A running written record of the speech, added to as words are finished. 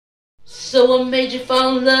So what made you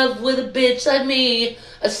fall in love with a bitch like me?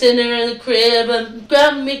 A sinner in the crib and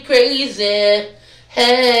drive me crazy.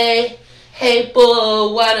 Hey, hey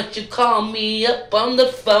boy, why don't you call me up on the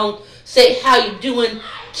phone? Say how you doing,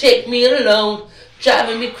 take me alone.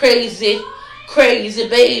 Driving me crazy, crazy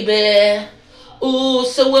baby. Ooh,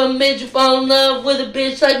 so what made you fall in love with a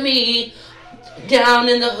bitch like me? Down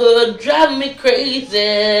in the hood, driving me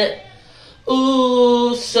crazy.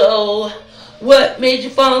 Ooh, so what made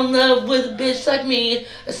you fall in love with a bitch like me?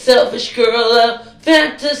 A selfish girl, a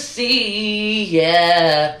fantasy,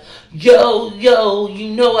 yeah. Yo, yo,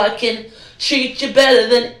 you know I can treat you better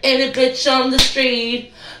than any bitch on the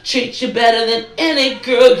street. Treat you better than any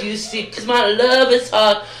girl you see. 'Cause my love is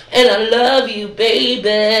hot and I love you,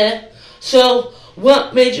 baby. So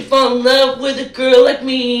what made you fall in love with a girl like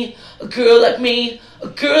me? A girl like me, a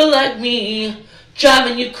girl like me.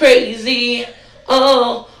 Driving you crazy.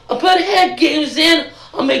 Oh, I'll put head games in.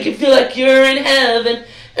 I'll make you feel like you're in heaven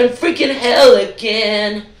and freaking hell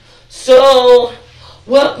again. So,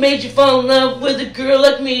 what made you fall in love with a girl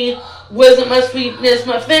like me? Wasn't my sweetness,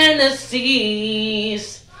 my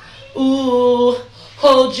fantasies. Ooh,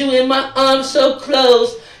 hold you in my arms so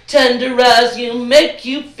close, tenderize you, make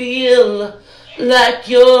you feel like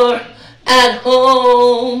you're at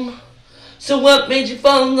home. So what made you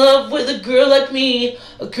fall in love with a girl like me?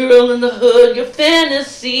 A girl in the hood, your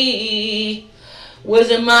fantasy. Was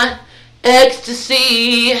it my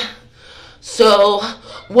ecstasy? So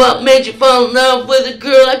what made you fall in love with a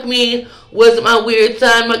girl like me? Was it my weird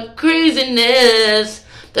time, my craziness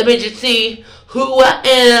that made you see who I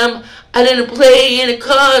am? I didn't play any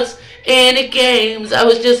cards, any games. I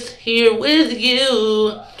was just here with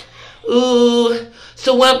you. Ooh,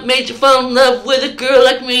 so what made you fall in love with a girl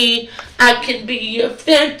like me? I can be your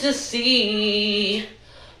fantasy.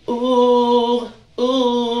 Ooh,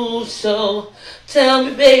 ooh, so tell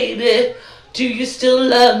me, baby, do you still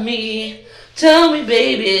love me? Tell me,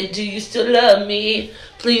 baby, do you still love me?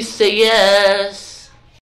 Please say yes.